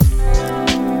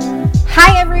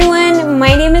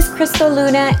is Crystal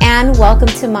Luna, and welcome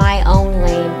to My Own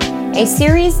Lane, a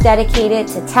series dedicated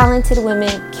to talented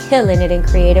women killing it in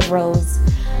creative roles.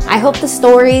 I hope the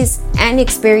stories and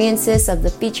experiences of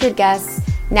the featured guests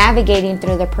navigating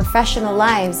through their professional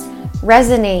lives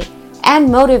resonate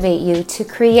and motivate you to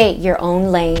create your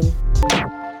own lane.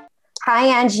 Hi,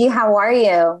 Angie. How are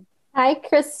you? Hi,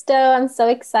 Crystal. I'm so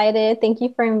excited. Thank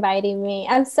you for inviting me.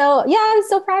 I'm so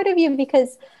proud of you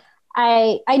because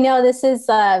I know this is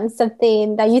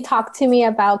something that you talked to me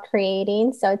about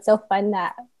creating. So it's so fun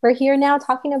that we're here now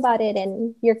talking about it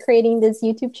and you're creating this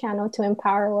YouTube channel to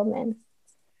empower women.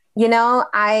 You and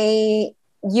I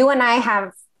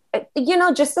have,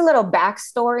 just a little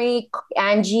backstory.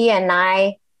 Angie and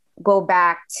I go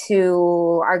back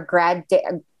to our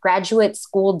graduate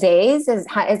school days. Is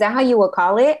that how you would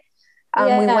call it?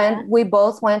 We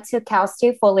both went to Cal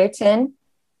State Fullerton.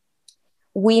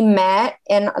 We met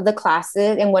in one of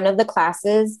the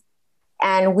classes,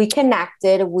 and we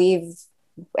connected. We've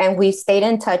stayed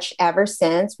in touch ever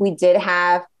since. We did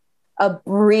have a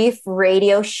brief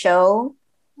radio show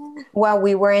while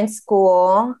we were in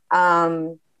school.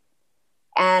 And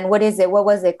what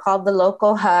was it called? The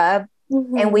Local Hub.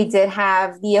 Mm-hmm. And we did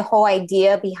have the whole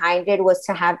idea behind it was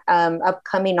to have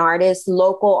upcoming artists,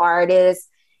 local artists.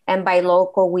 And by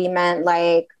local, we meant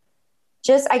like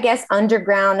just, I guess,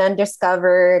 underground,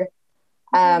 undiscovered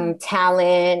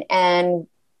talent. And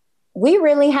we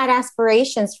really had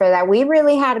aspirations for that. We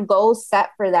really had goals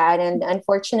set for that. And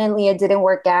unfortunately, it didn't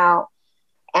work out.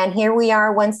 And here we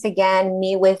are once again,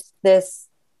 me with this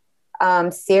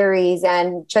series.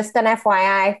 And just an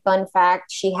FYI, fun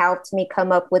fact, she helped me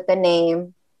come up with the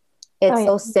name. It's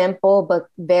so simple, but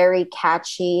very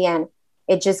catchy. And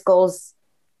it goes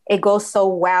so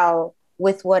well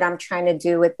with what I'm trying to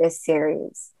do with this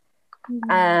series.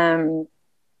 Mm-hmm.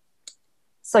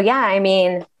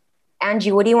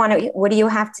 Angie, what do you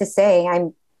have to say?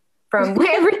 I'm from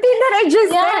everything that I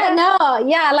just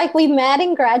said. Like we met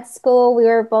in grad school. We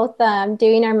were both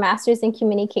doing our master's in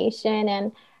communication.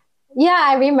 And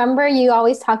I remember you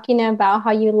always talking about how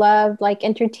you loved like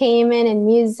entertainment and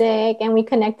music, and we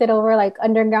connected over like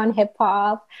underground hip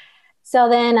hop. So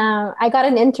then I got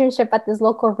an internship at this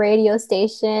local radio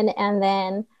station. And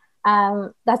then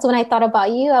that's when I thought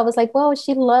about you. I was like, whoa,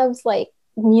 she loves like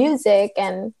music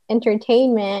and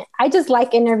entertainment. I just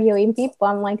like interviewing people.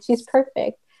 I'm like, she's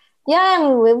perfect. Yeah,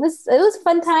 and it was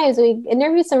fun times. We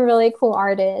interviewed some really cool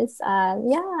artists.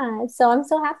 So I'm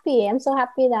so happy. I'm so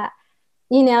happy that,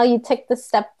 you took the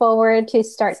step forward to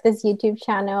start this YouTube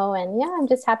channel. And I'm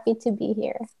just happy to be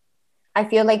here. I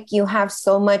feel like you have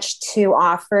so much to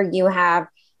offer. You have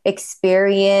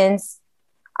experience,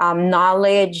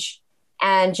 knowledge,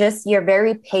 and just you're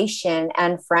very patient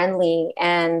and friendly.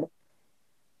 And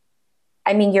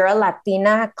I mean, you're a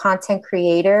Latina content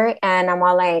creator. And I'm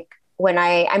all like,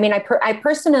 I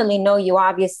personally know you,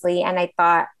 obviously. And I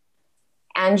thought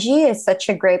Angie is such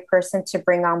a great person to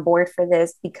bring on board for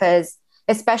this, because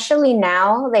especially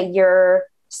now that you're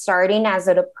starting as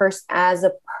a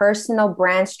personal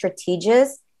brand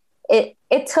strategist, it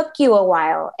took you a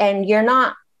while, and you're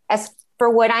not, as for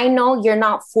what I know, you're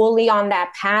not fully on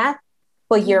that path,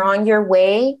 but you're on your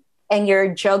way, and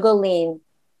you're juggling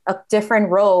different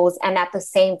roles, and at the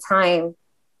same time,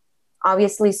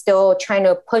 obviously still trying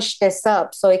to push this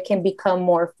up so it can become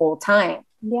more full-time.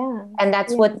 And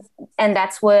that's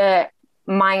what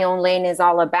My Own Lane is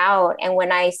all about. And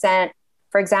when I sent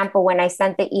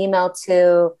the email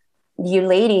to you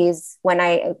ladies, when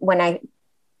I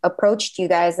approached you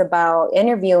guys about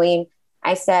interviewing,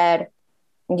 I said,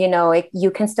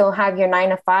 you can still have your 9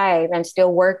 to 5 and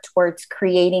still work towards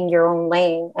creating your own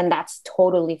lane. And that's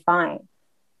totally fine.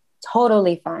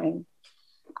 Totally fine.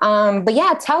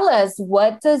 But tell us,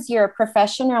 what does your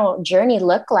professional journey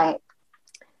look like?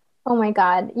 Oh my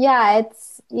God. Yeah,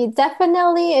 it's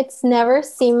never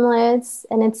seamless,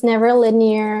 and it's never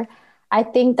linear. I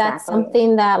think that's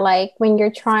something that, like,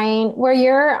 where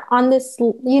you're on this,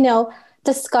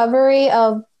 discovery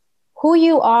of who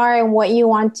you are and what you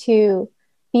want to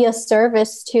be a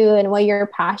service to and what you're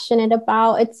passionate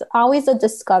about. It's always a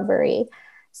discovery.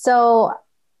 So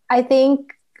I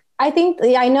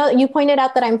know you pointed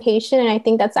out that I'm patient, and I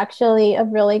think that's actually a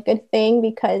really good thing,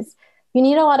 because you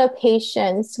need a lot of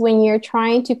patience when you're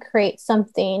trying to create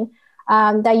something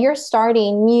that you're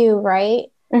starting new, right?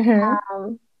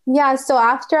 Mm-hmm. So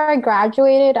after I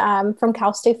graduated from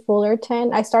Cal State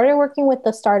Fullerton, I started working with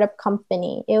a startup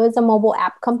company. It was a mobile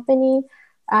app company,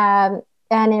 and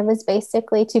it was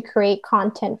basically to create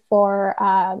content for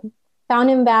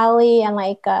Fountain Valley, and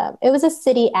it was a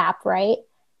city app, right?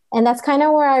 And that's kind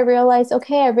of where I realized,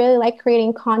 okay, I really like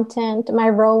creating content. My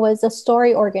role was a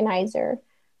story organizer.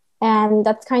 And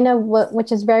that's kind of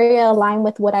which is very aligned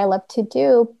with what I love to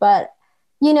do. But,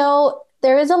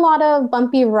 there is a lot of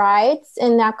bumpy rides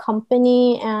in that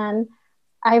company. And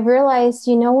I realized,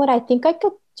 you know what, I think I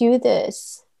could do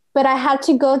this. But I had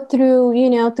to go through,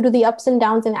 through the ups and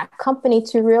downs in that company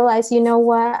to realize, you know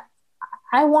what,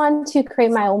 I want to create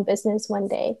my own business one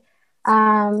day.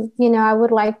 I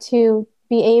would like to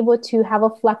be able to have a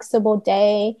flexible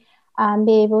day,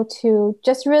 be able to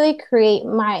just really create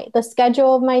the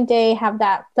schedule of my day, have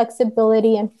that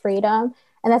flexibility and freedom.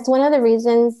 And that's one of the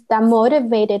reasons that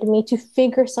motivated me to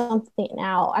figure something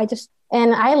out.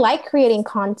 And I like creating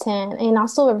content, and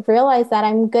also realized that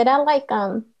I'm good at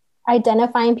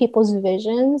identifying people's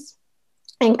visions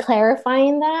and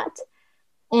clarifying that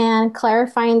and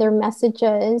clarifying their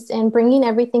messages and bringing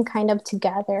everything kind of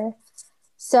together.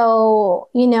 So,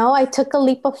 I took a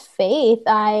leap of faith.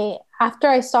 After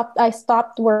I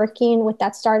stopped working with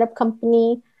that startup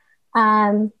company.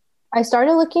 I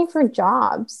started looking for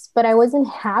jobs, but I wasn't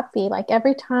happy. Like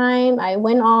every time I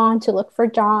went on to look for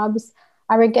jobs,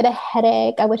 I would get a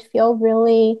headache. I would feel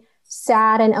really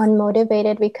sad and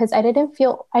unmotivated because I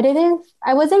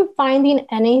wasn't finding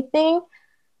anything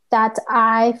that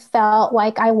I felt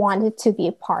like I wanted to be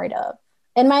a part of.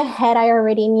 In my head, I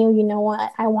already knew, you know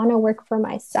what, I want to work for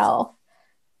myself.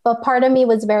 But part of me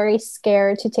was very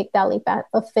scared to take that leap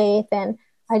of faith. And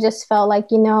I just felt like,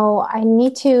 I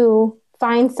need to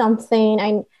find something.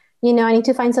 I need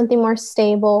to find something more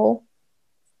stable.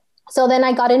 So then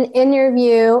I got an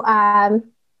interview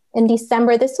in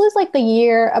December. This was like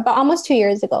about almost 2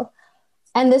 years ago.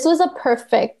 And this was a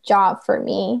perfect job for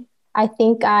me. I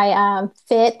think I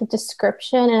fit the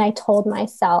description, and I told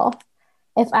myself,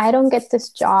 if I don't get this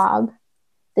job,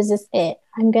 this is it.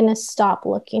 I'm going to stop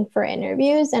looking for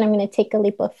interviews, and I'm going to take a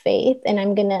leap of faith, and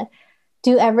I'm going to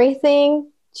do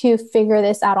everything to figure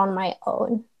this out on my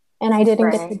own. And I didn't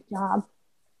get the job.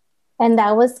 And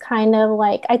that was kind of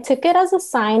like, I took it as a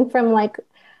sign from I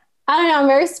don't know, I'm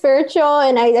very spiritual.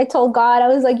 And I told God, I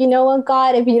was like, you know what,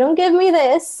 God, if you don't give me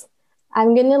this,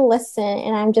 I'm going to listen,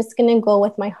 and I'm just going to go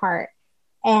with my heart.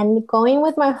 And going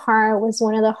with my heart was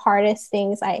one of the hardest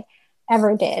things I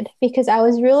ever did, because I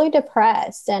was really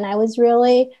depressed, and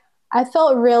I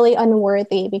felt really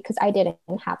unworthy because I didn't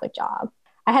have a job.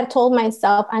 I had told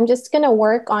myself, I'm just going to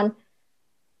work on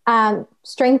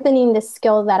strengthening the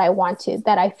skill that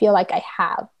I feel like I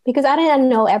have, because I didn't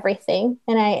know everything.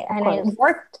 And I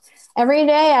worked every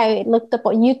day. I looked up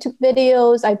on YouTube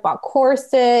videos. I bought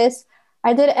courses.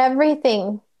 I did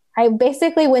everything. I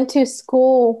basically went to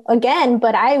school again,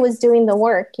 but I was doing the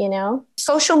work,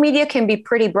 Social media can be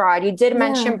pretty broad. You did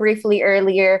mention briefly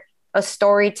earlier, a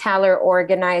storyteller,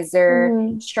 organizer,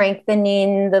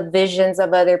 strengthening the visions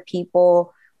of other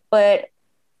people. But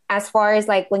as far as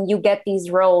when you get these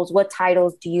roles, what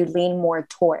titles do you lean more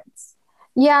towards?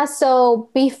 Yeah. So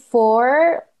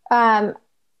before,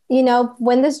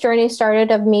 when this journey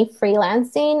started of me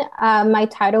freelancing, my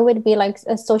title would be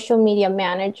a social media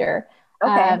manager.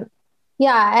 Okay.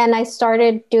 And I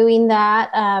started doing that.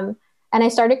 And I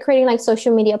started creating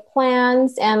social media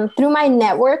plans. And through my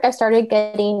network, I started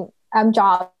getting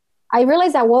jobs. I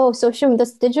realized that,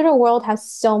 this digital world has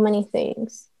so many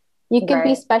things. You could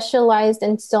be specialized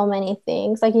in so many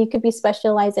things. You could be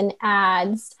specialized in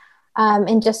ads,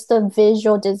 and just the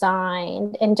visual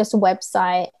design and just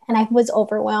website. And I was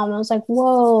overwhelmed. I was like,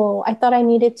 whoa, I thought I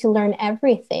needed to learn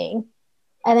everything.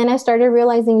 And then I started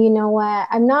realizing, you know what,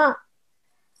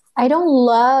 I don't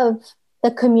love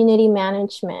the community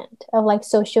management of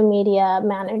social media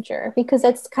manager, because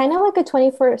it's kind of like a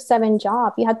 24/7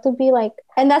 job. You have to be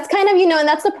and that's kind of, and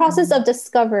that's the process of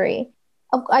discovery.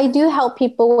 I do help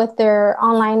people with their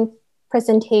online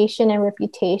presentation and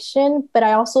reputation, but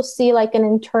I also see an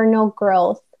internal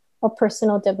growth of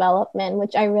personal development,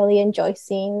 which I really enjoy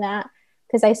seeing that,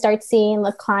 because I start seeing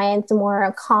the clients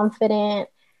more confident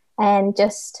and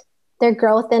just their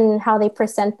growth and how they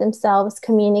present themselves,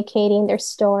 communicating their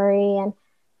story. And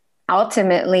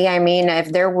ultimately,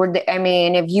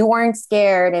 if you weren't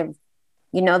scared, if,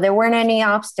 there weren't any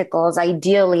obstacles,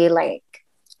 ideally,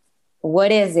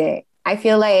 what is it? I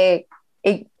feel like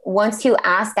once you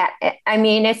ask that,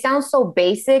 it sounds so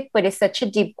basic, but it's such a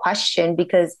deep question,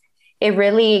 because it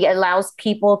really allows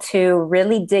people to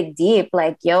really dig deep.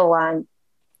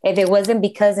 If it wasn't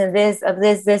because of this,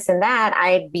 and that,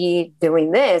 I'd be doing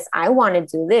this. I want to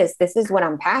do this. This is what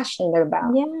I'm passionate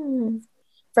about. Yeah.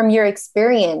 From your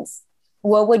experience,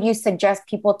 what would you suggest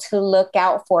people to look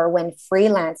out for when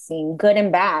freelancing, good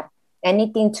and bad?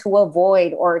 Anything to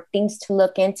avoid or things to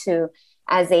look into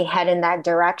as they head in that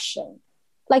direction?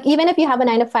 Even if you have a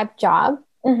 9-to-5 job,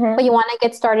 but you want to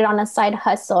get started on a side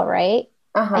hustle, right?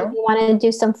 and Uh-huh. you want to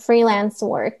do some freelance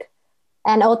work.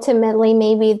 And ultimately,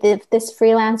 maybe this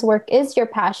freelance work is your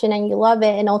passion and you love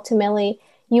it. And ultimately,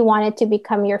 you want it to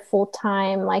become your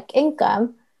full-time like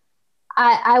income.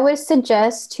 I would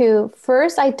suggest to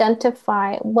first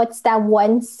identify what's that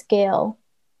one skill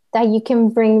that you can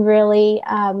bring really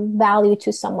value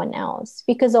to someone else.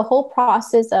 Because the whole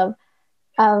process of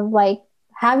like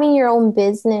having your own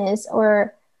business,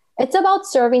 or it's about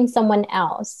serving someone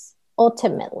else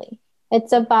ultimately.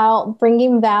 It's about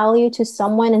bringing value to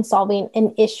someone and solving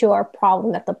an issue or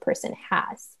problem that the person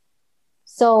has.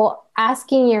 So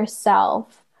asking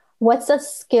yourself, what's a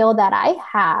skill that I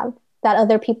have that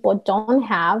other people don't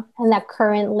have and that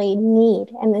currently need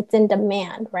and it's in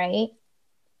demand, right?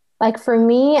 Like for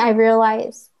me, I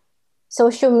realized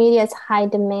social media is high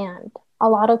demand. A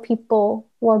lot of people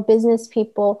or business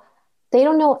people, they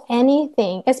don't know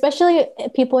anything, especially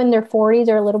people in their 40s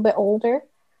or a little bit older.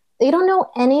 They don't know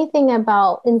anything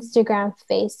about Instagram,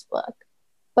 Facebook,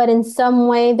 but in some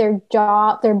way their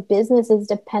job, their business is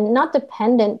dependent, not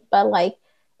dependent, but like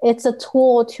it's a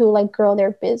tool to like grow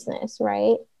their business,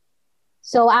 right?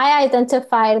 So I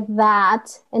identified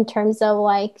that in terms of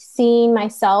like seeing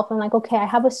myself and like, okay, I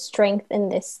have a strength in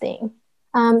this thing.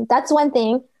 That's one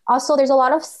thing. Also, there's a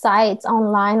lot of sites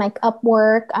online like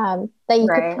Upwork that you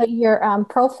could Right. put your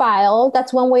profile.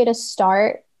 That's one way to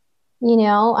start. You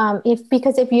know, if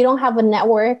because if you don't have a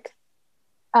network,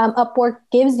 Upwork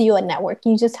gives you a network.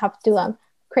 You just have to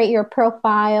create your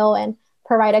profile and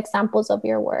provide examples of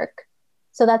your work.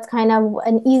 So that's kind of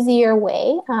an easier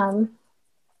way.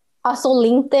 Also,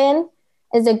 LinkedIn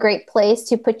is a great place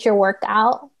to put your work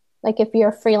out. Like if you're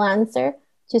a freelancer,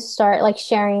 to start like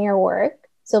sharing your work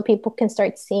so people can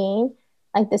start seeing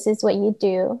like this is what you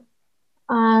do.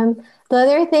 The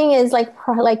other thing is like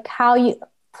how you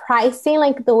pricing,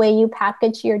 like the way you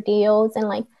package your deals and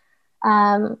like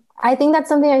I think that's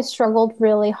something I struggled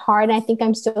really hard. And I think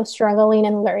I'm still struggling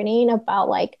and learning about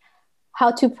like how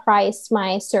to price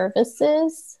my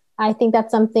services. I think that's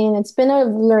something that's been a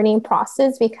learning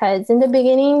process because in the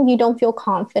beginning, you don't feel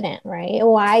confident, right?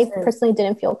 Well, I personally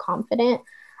didn't feel confident.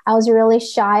 I was really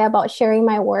shy about sharing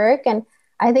my work. And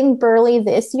I think Burley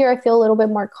this year, I feel a little bit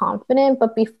more confident.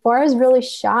 But before, I was really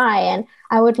shy and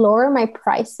I would lower my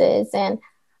prices. And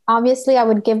obviously, I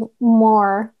would give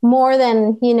more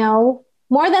than, you know,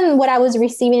 more than what I was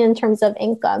receiving in terms of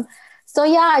income. So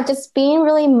yeah, just being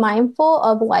really mindful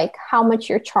of like how much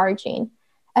you're charging.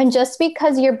 And just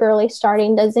because you're barely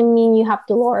starting doesn't mean you have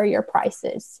to lower your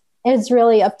prices. It's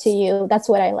really up to you. That's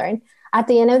what I learned. At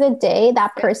the end of the day,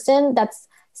 that person that's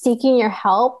seeking your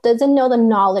help doesn't know the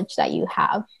knowledge that you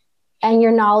have. And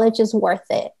your knowledge is worth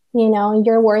it. You know,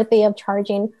 you're worthy of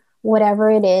charging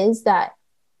whatever it is that,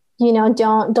 you know,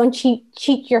 don't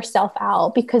cheat yourself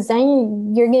out because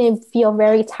then you're going to feel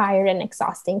very tired and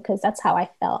exhausting because that's how I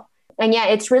felt. And yeah,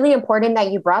 it's really important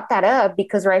that you brought that up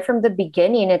because right from the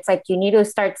beginning, it's like you need to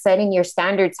start setting your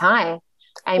standards high.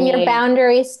 I And your mean,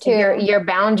 boundaries too. your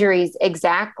boundaries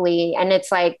exactly. And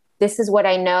it's like, this is what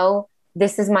I know.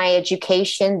 This is my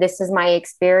education. This is my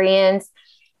experience.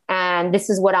 And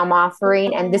this is what I'm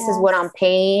offering. And this is what I'm Yes.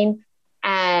 paying.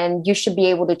 And you should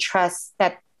be able to trust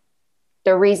that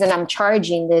the reason I'm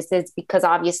charging this is because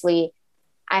obviously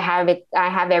I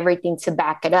have everything to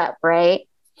back it up, right?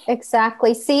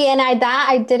 Exactly. See, and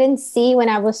I didn't see when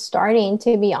I was starting,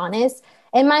 to be honest.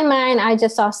 In my mind, I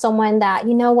just saw someone that,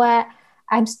 you know what,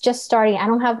 I'm just starting. I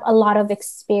don't have a lot of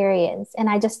experience. And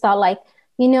I just thought like,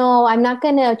 you know, I'm not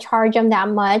gonna charge them that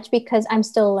much because I'm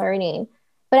still learning.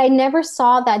 But I never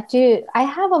saw that, dude, I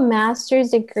have a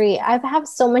master's degree. I have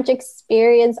so much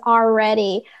experience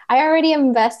already. I already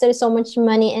invested so much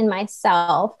money in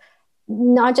myself,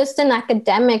 not just in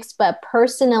academics, but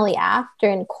personally after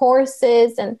in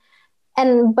courses and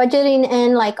budgeting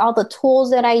in like all the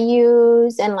tools that I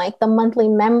use and like the monthly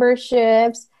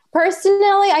memberships.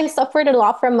 Personally, I suffered a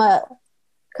lot from a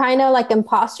kind of like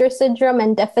imposter syndrome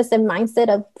and deficit mindset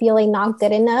of feeling not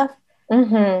good enough.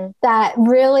 Mm-hmm. That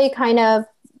really kind of,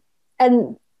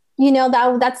 and you know,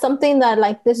 that's something that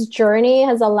like this journey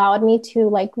has allowed me to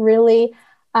like really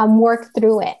work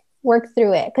through it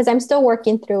because I'm still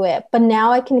working through it. But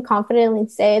now I can confidently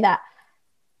say that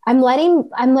I'm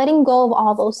letting go of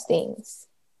all those things.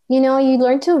 You know, you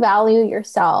learn to value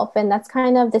yourself, and that's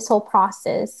kind of this whole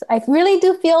process. I really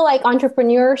do feel like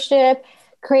entrepreneurship,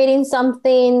 creating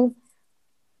something,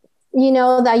 you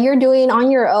know, that you're doing on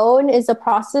your own is a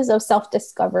process of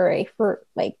self-discovery for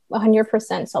like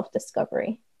 100%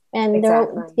 self-discovery. And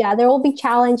Exactly. there will be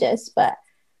challenges, but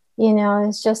you know,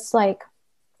 it's just like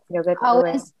You'll get through it.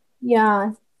 always,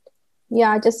 yeah,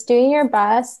 yeah, just doing your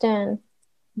best and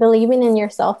believing in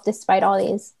yourself despite all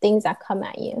these things that come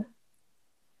at you.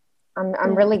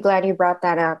 I'm really glad you brought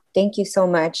that up. Thank you so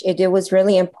much. It was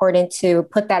really important to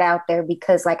put that out there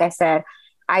because, like I said,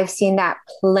 I've seen that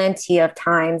plenty of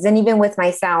times and even with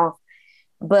myself,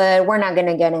 but we're not going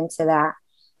to get into that.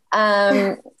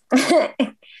 Um,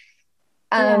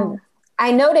 Yeah.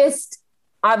 I noticed,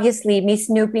 obviously, me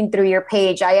snooping through your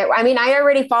page. I mean, I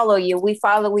already follow you. We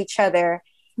follow each other.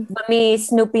 But me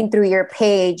snooping through your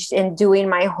page and doing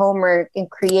my homework and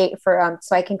create for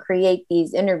so I can create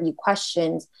these interview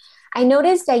questions. I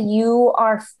noticed that you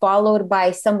are followed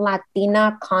by some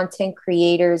Latina content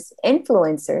creators,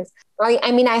 influencers.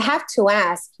 I mean, I have to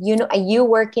ask, you know, you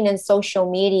working in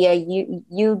social media,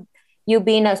 you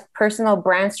being a personal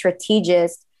brand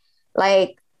strategist,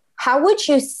 like how would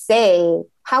you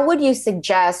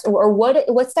suggest, or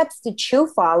what steps did you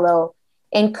follow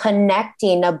in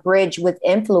connecting a bridge with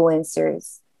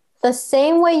influencers? The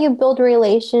same way you build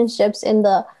relationships in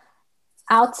the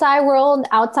outside world,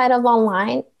 outside of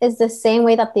online, is the same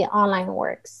way that the online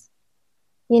works.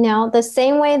 You know, the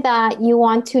same way that you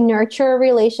want to nurture a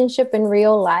relationship in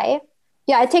real life.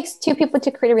 Yeah, it takes two people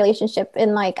to create a relationship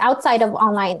in like outside of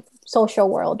online social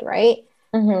world, right?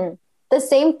 Mm-hmm. The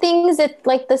same things, it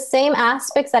like the same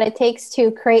aspects that it takes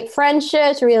to create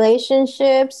friendships,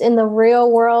 relationships in the real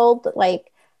world.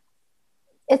 Like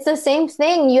it's the same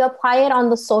thing. You apply it on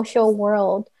the social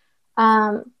world.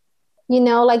 Um, you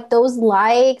know, like those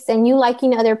likes and you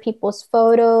liking other people's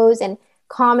photos and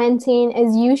commenting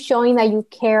is you showing that you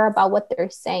care about what they're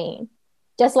saying.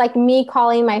 Just like me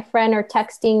calling my friend or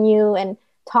texting you and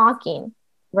talking,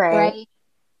 Right. right?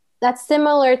 That's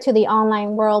similar to the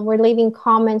online world. We're leaving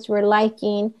comments, we're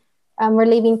liking, we're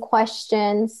leaving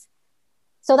questions.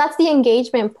 So that's the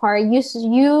engagement part.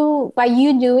 You by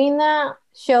you doing that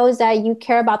shows that you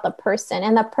care about the person,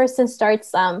 and that person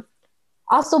starts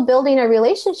also building a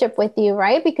relationship with you,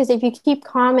 right? Because if you keep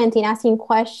commenting, asking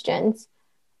questions,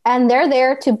 and they're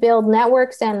there to build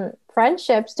networks and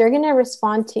friendships, they're going to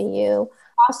respond to you.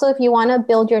 Also, if you want to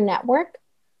build your network,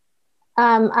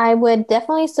 I would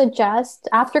definitely suggest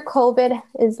after COVID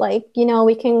is like, you know,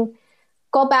 we can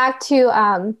go back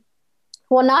to,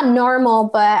 well, not normal,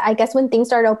 but I guess when things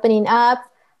start opening up,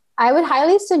 I would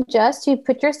highly suggest you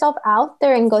put yourself out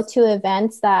there and go to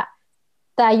events that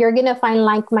you're going to find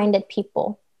like-minded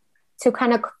people. To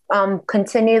kind of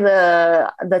continue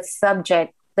the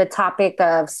subject, the topic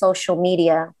of social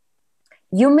media,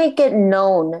 you make it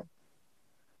known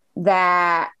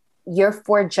that you're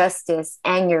for justice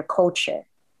and your culture,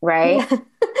 right? Yeah.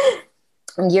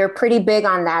 You're pretty big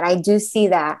on that. I do see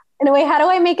that. In a way, how do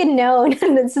I make it known?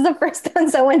 This is the first time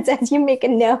someone says you make it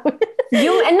known.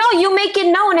 You make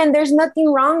it known, and there's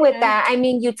nothing wrong with that. I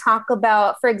mean, you talk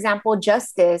about, for example,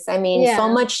 justice. I mean, so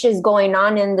much is going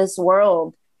on in this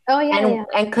world. Oh yeah,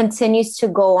 and continues to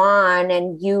go on.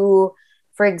 And you,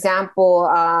 for example,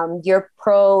 you're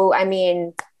pro. I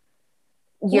mean,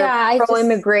 you're pro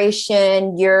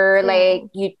immigration. You're like,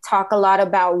 you talk a lot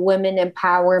about women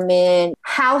empowerment.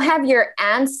 How have your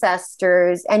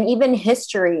ancestors and even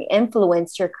history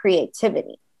influenced your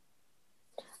creativity?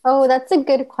 Oh, that's a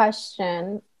good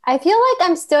question. I feel like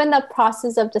I'm still in the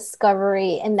process of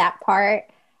discovery in that part.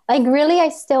 Like, really, I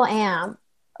still am.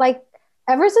 Like,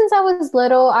 ever since I was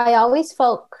little, I always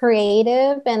felt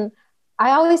creative, and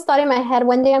I always thought in my head,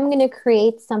 one day I'm going to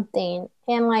create something.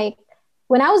 And like,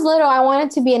 when I was little, I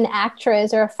wanted to be an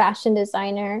actress or a fashion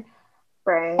designer.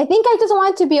 Right. I think I just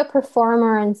wanted to be a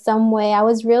performer in some way. I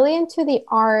was really into the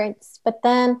arts, but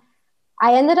then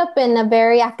I ended up in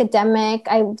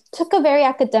I took a very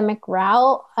academic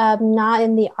route, not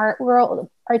in the art world,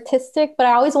 artistic, but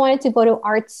I always wanted to go to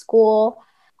art school.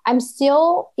 I'm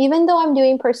still, even though I'm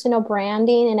doing personal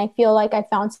branding and I feel like I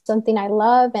found something I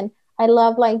love, and I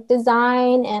love like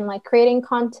design and like creating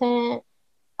content,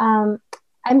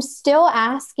 I'm still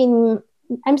in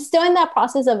that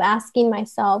process of asking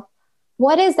myself,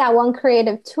 what is that one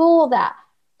creative tool that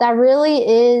really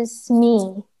is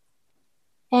me?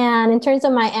 And in terms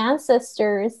of my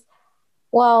ancestors,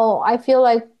 well, I feel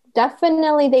like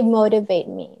definitely they motivate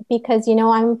me because, you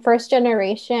know, I'm first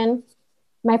generation.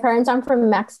 My parents are from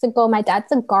Mexico. My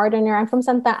dad's a gardener. I'm from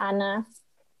Santa Ana.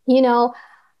 You know,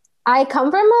 I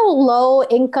come from a low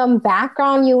income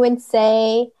background, you would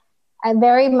say. I'm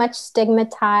very much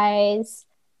stigmatized.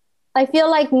 I feel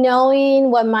like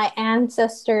knowing what my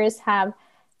ancestors have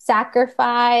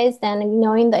sacrificed and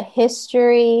knowing the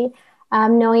history,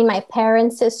 knowing my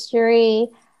parents' history,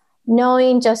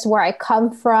 knowing just where I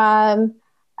come from,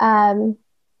 and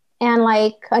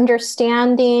like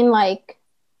understanding like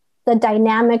the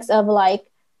dynamics of like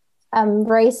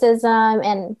racism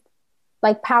and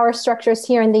like power structures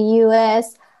here in the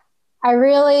US. I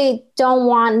really don't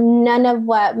want none of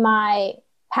what my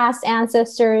past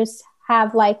ancestors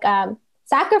have like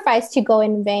sacrificed to go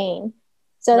in vain.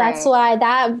 So that's Right. why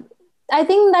that I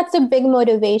think that's a big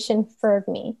motivation for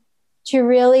me to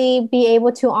really be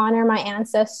able to honor my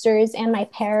ancestors and my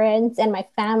parents and my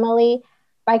family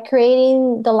by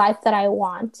creating the life that I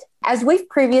want. As we've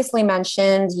previously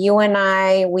mentioned, you and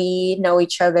I, we know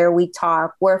each other, we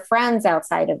talk, we're friends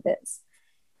outside of this.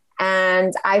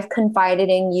 And I've confided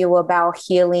in you about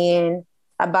healing,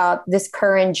 about this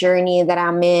current journey that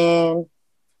I'm in.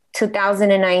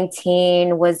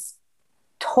 2019 was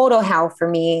total hell for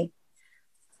me.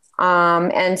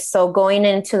 And so going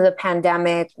into the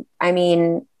pandemic, I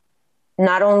mean,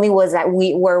 not only was that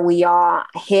we all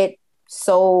hit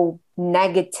so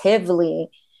negatively,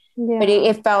 but Yeah.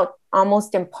 it felt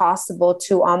almost impossible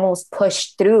to almost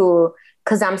push through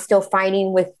because I'm still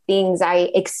fighting with things I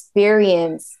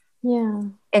experienced Yeah.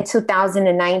 in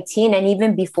 2019 and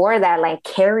even before that, like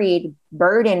carried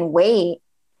burden weight.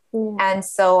 Yeah. And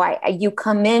so you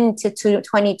come into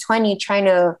 2020 trying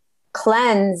to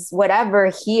cleanse, whatever,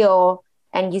 heal,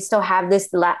 and you still have this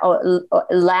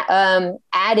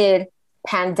added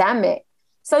pandemic.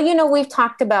 So, we've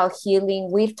talked about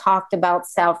healing, we've talked about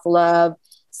self love,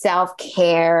 self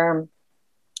care,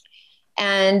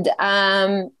 and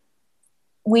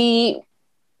we,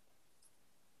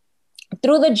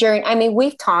 through the journey, I mean,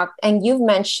 we've talked and you've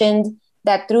mentioned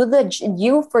that through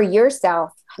you for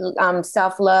yourself,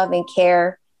 self love and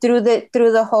care, through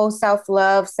the whole self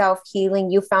love, self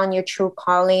healing, you found your true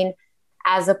calling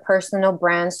as a personal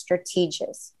brand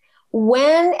strategist.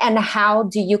 When and how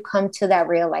do you come to that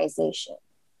realization?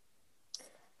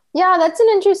 Yeah, that's an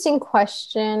interesting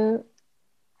question.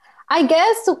 I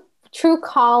guess true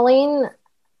calling,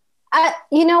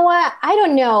 you know what? I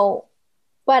don't know.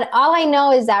 But all I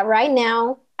know is that right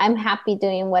now I'm happy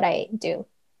doing what I do.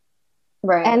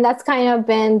 Right. And that's kind of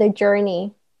been the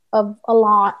journey of a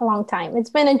long time. It's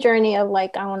been a journey of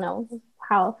like, I don't know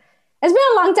how, it's been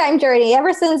a long time journey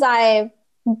ever since I've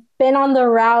been on the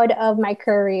route of my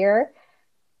career.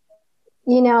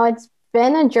 It's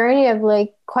been a journey of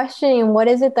like questioning what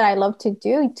is it that I love to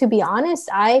do. To be honest,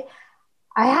 I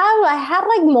had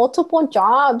like multiple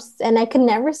jobs and I could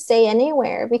never stay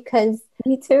anywhere because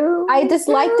Me too. I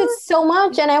disliked it so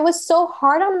much and I was so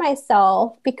hard on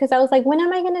myself because I was like, when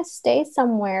am I going to stay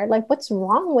somewhere? Like, what's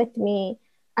wrong with me?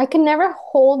 I could never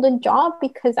hold a job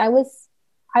because I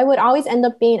would always end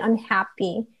up being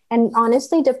unhappy and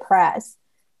honestly depressed.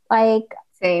 Like,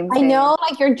 Same, I same. know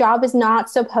like your job is not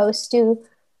supposed to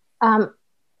um,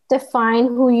 define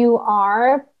who you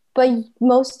are, but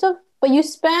but you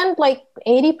spend like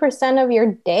 80% of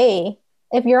your day.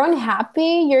 If you're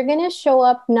unhappy, you're going to show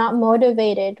up not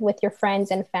motivated with your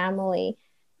friends and family,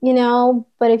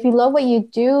 but if you love what you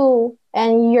do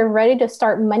and you're ready to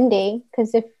start Monday,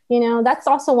 because if, that's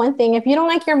also one thing. If you don't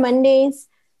like your Mondays,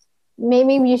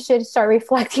 maybe you should start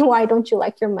reflecting why don't you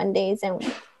like your Mondays and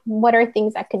what are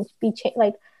things that can be changed.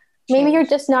 Like maybe you're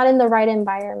just not in the right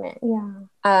environment.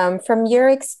 Yeah. From your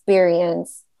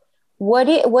experience, what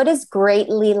is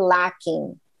greatly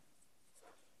lacking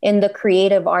in the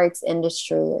creative arts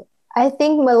industry? I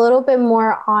think a little bit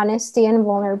more honesty and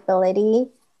vulnerability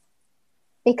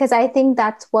because I think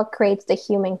that's what creates the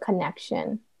human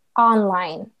connection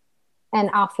online and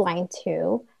offline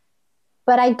too.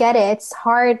 But I get it. It's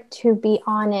hard to be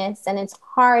honest and it's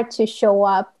hard to show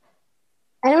up.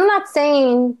 And I'm not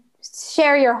saying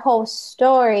share your whole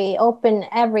story, open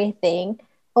everything,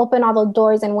 open all the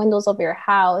doors and windows of your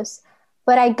house.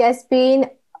 But I guess being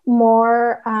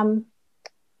more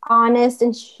honest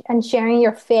and sharing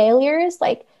your failures,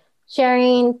 like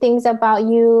sharing things about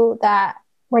you that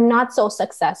were not so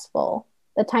successful,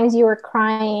 the times you were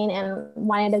crying and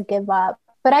wanted to give up.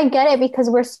 But I get it because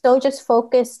we're so just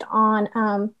focused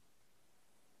on,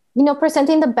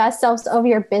 presenting the best selves of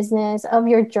your business, of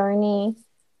your journey.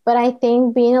 But I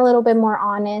think being a little bit more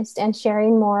honest and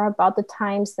sharing more about the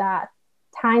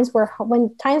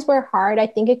when times were hard, I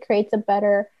think it creates a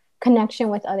better connection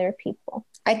with other people.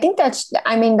 I think that's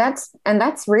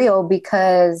real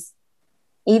because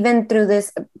even through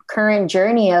this current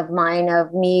journey of mine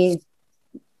of me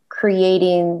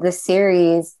creating the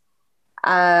series,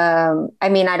 I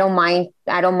mean, I don't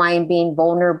mind being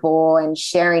vulnerable and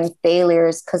sharing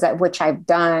failures which I've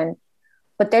done,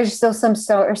 but there's still some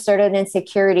certain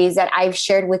insecurities that I've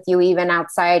shared with you even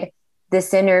outside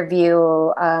this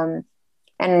interview. And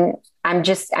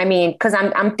because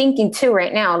I'm thinking too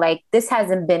right now, like this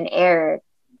hasn't been aired,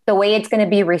 the way it's going to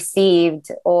be received,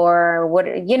 or what,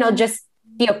 just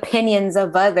the opinions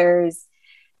of others.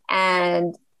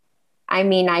 And I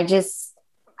mean,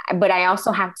 but I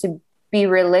also have to be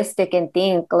realistic and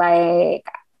think like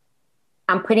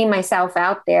I'm putting myself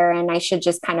out there and I should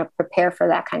just kind of prepare for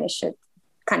that kind of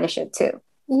shit too.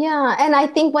 Yeah. And I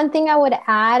think one thing I would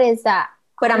add is that,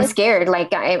 But I'm scared.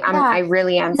 Like I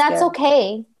really am that's scared.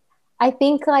 okay. I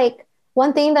think like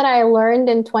one thing that I learned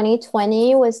in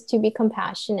 2020 was to be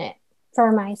compassionate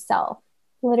for myself,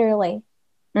 literally.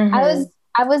 I Mm-hmm. was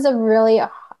I was a really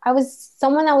I was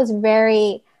someone that was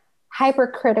very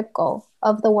hypercritical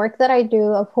of the work that I do,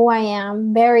 of who I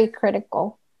am, very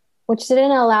critical, which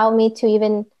didn't allow me to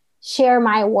even share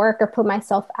my work or put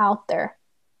myself out there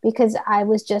because I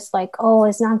was just like, oh,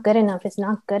 it's not good enough. It's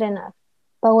not good enough.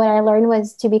 But what I learned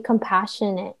was to be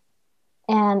compassionate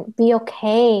and be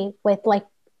okay with like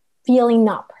feeling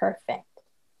not perfect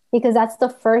because that's the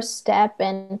first step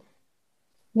in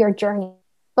your journey.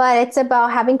 But it's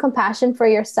about having compassion for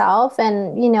yourself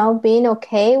and, being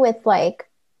okay with like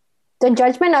the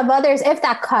judgment of others if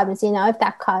that comes, if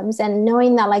that comes and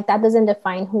knowing that like that doesn't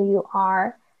define who you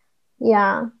are.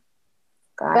 Yeah.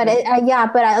 Got But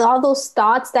it. all those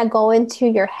thoughts that go into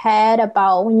your head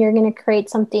about when you're going to create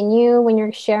something new, when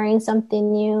you're sharing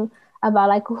something new about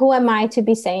like, who am I to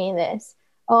be saying this?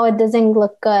 Oh, it doesn't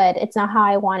look good. It's not how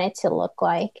I want it to look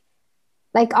like.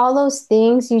 Like all those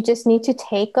things, you just need to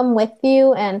take them with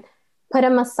you and put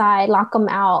them aside, lock them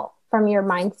out from your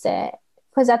mindset.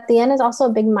 Because at the end, it's also a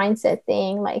big mindset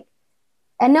thing. Like,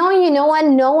 and knowing,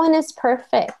 no one is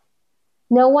perfect.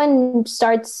 No one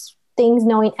starts things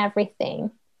knowing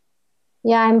everything.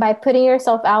 Yeah, and by putting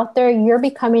yourself out there, you're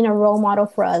becoming a role model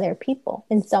for other people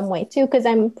in some way too. Because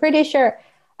I'm pretty sure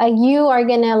you are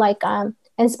gonna like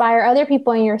inspire other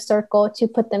people in your circle to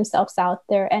put themselves out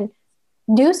there and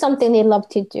do something they love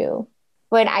to do.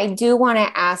 But I do want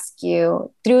to ask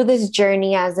you through this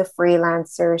journey as a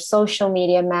freelancer, social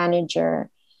media manager,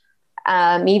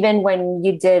 even when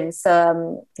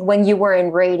you were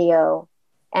in radio,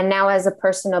 and now as a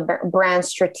personal brand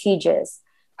strategist,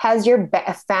 has your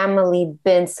family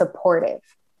been supportive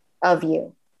of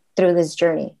you through this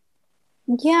journey?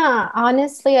 Yeah,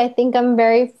 honestly, I think I'm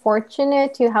very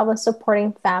fortunate to have a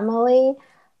supporting family.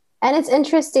 And it's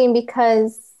interesting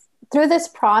because through this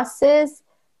process,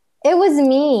 it was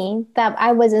me that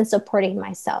I wasn't supporting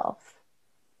myself.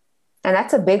 And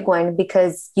that's a big one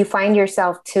because you find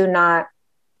yourself to not,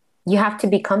 you have to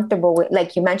be comfortable with,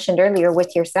 like you mentioned earlier,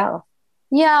 with yourself.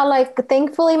 Yeah, like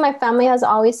thankfully my family has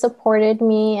always supported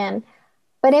me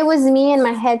but it was me in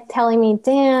my head telling me,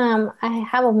 "Damn, I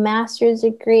have a master's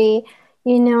degree.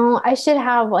 I should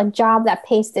have a job that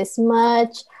pays this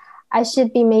much. I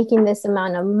should be making this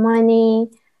amount of money."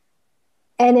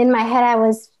 And in my head I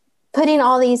was putting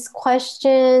all these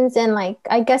questions and like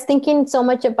I guess thinking so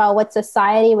much about what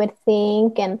society would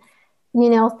think and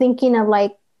thinking of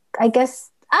like I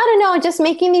guess I don't know, just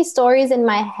making these stories in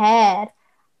my head.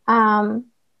 Um,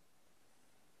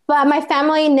 but my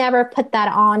family never put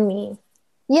that on me.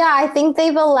 Yeah, I think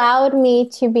they've allowed me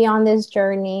to be on this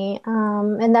journey.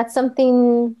 And that's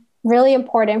something really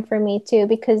important for me too,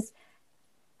 because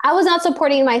I was not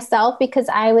supporting myself because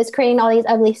I was creating all these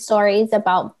ugly stories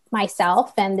about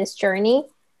myself and this journey.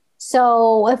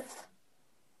 So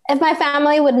if my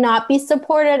family would not be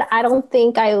supported, I don't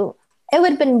think it would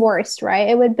have been worse, right?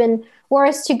 It would have been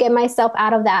worse to get myself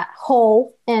out of that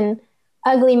hole and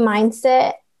ugly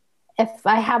mindset if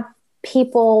I have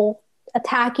people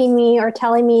attacking me or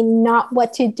telling me not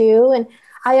what to do. And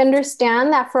I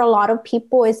understand that for a lot of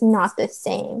people it's not the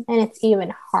same and it's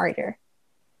even harder.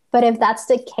 But if that's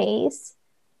the case,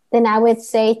 then I would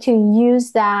say to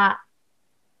use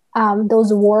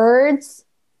those words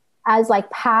as like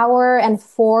power and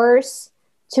force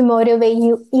to motivate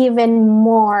you even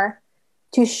more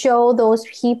to show those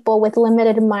people with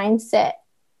limited mindset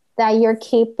that you're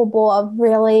capable of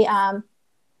really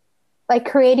like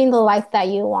creating the life that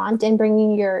you want and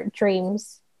bringing your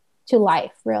dreams to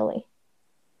life, really.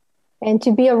 And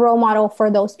to be a role model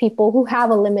for those people who have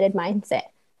a limited mindset.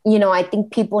 I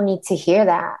think people need to hear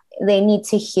that. They need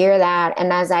to hear that.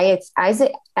 And as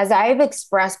I've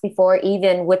expressed before,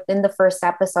 even within the first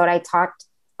episode, I talked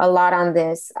a lot on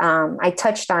this. I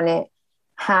touched on it,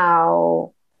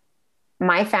 how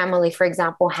my family, for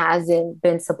example, hasn't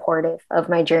been supportive of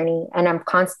my journey. And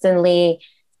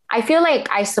I feel like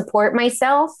I support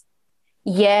myself.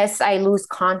 Yes, I lose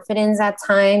confidence at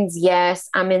times. Yes,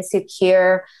 I'm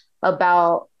insecure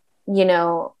about, you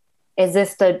know, is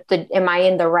this am I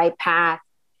in the right path?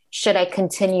 Should I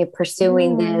continue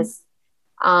pursuing this?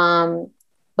 Um,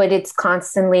 but it's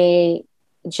constantly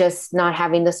just not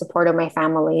having the support of my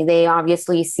family. They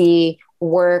obviously see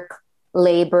work,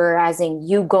 labor as in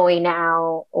you going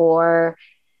out or,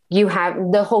 you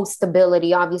have the whole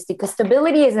stability, obviously, because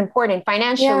stability is important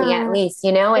financially, at least,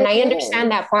 you know, and I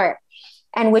understand that part.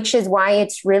 And which is why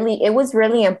it was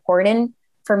really important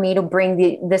for me to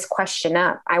bring this question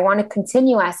up. I want to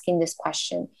continue asking this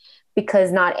question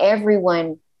because not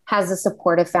everyone has a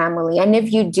supportive family. And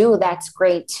if you do, that's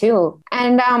great too.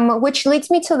 And which leads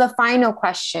me to the final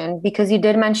question, because you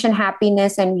did mention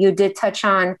happiness and you did touch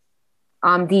on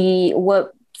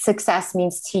what success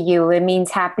means to you. It means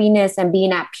happiness and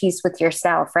being at peace with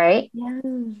yourself, right? Yeah.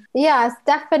 Yes,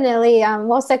 definitely.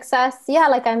 Well, success, yeah,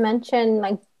 like I mentioned,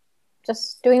 like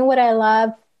just doing what I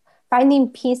love, finding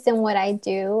peace in what I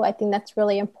do. I think that's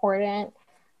really important.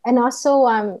 And also,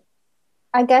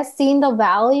 I guess seeing the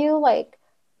value, like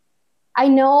I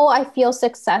know I feel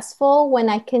successful when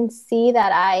I can see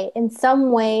that I, in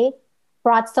some way,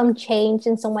 brought some change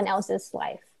in someone else's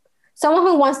life. Someone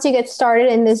who wants to get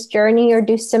started in this journey or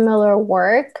do similar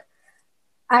work,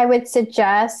 I would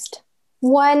suggest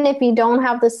one, if you don't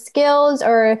have the skills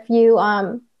or if you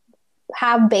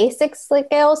have basic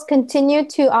skills, continue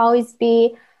to always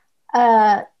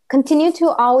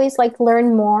like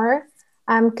learn more.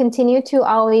 Continue to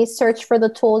always search for the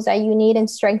tools that you need and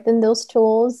strengthen those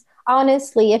tools.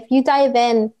 Honestly, if you dive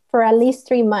in for at least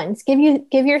 3 months, give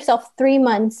yourself 3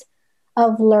 months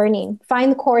of learning.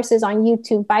 Find courses on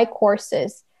YouTube, buy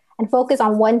courses, and focus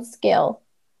on one skill.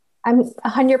 I'm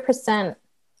 100%.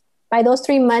 By those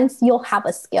 3 months, you'll have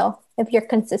a skill if you're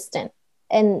consistent.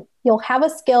 And you'll have a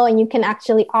skill and you can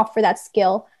actually offer that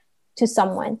skill to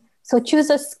someone. So choose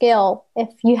a skill. If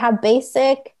you have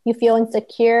basic, you feel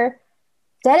insecure,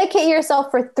 dedicate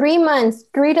yourself for 3 months,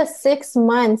 3 to 6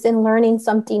 months in learning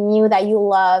something new that you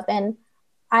love. And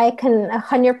I can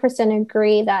 100%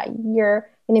 agree that you're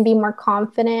going to be more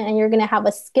confident and you're going to have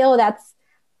a skill that's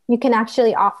you can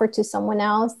actually offer to someone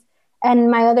else. And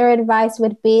my other advice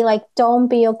would be like, don't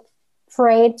be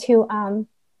afraid to,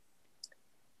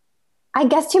 I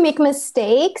guess, to make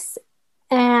mistakes.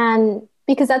 And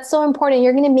because that's so important,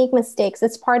 you're going to make mistakes.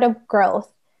 It's part of growth.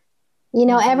 You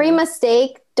know, every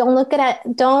mistake, don't look at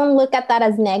that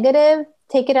as negative.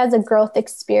 Take it as a growth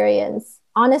experience.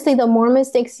 Honestly, the more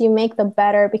mistakes you make, the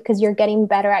better, because you're getting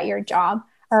better at your job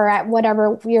or at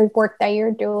whatever your work that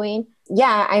you're doing.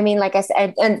 Yeah, I mean, like I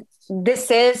said, and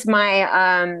this is my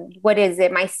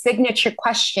my signature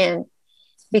question,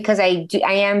 because I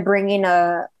am bringing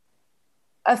a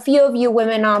few of you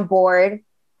women on board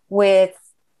with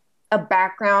a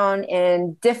background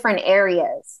in different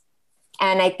areas.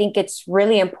 And I think it's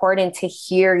really important to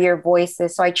hear your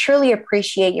voices. So I truly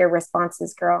appreciate your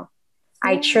responses, girl.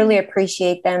 I truly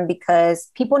appreciate them, because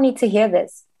people need to hear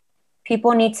this.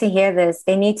 People need to hear this.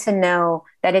 They need to know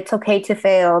that it's okay to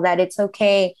fail, that it's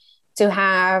okay to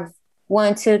have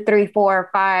 1, 2, 3, 4,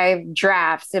 5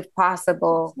 drafts if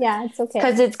possible. Yeah, it's okay.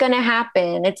 Because it's going to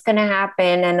happen. It's going to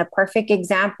happen. And a perfect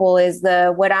example is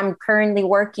what I'm currently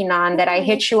working on that I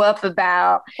hit you up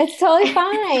about. It's totally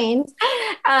fine.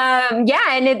 Yeah.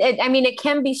 And it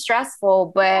can be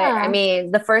stressful, but I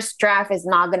mean, the first draft is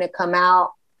not going to come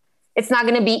out. It's not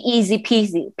going to be easy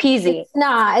peasy.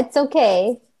 It's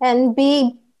okay. And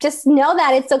just know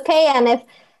that it's okay. And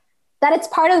that it's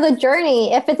part of the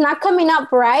journey. If it's not coming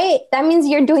up right, that means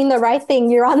you're doing the right thing.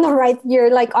 You're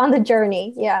like on the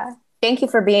journey. Yeah. Thank you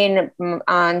for being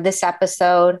on this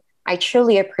episode. I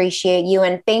truly appreciate you.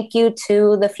 And thank you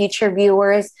to the future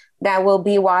viewers that will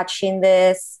be watching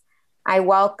this. I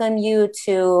welcome you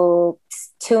to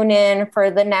tune in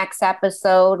for the next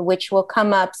episode, which will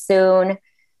come up soon.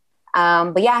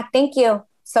 But yeah, thank you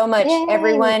so much,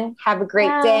 everyone. Have a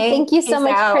great day. Thank you so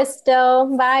much,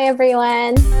 Crystal. Bye,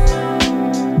 everyone.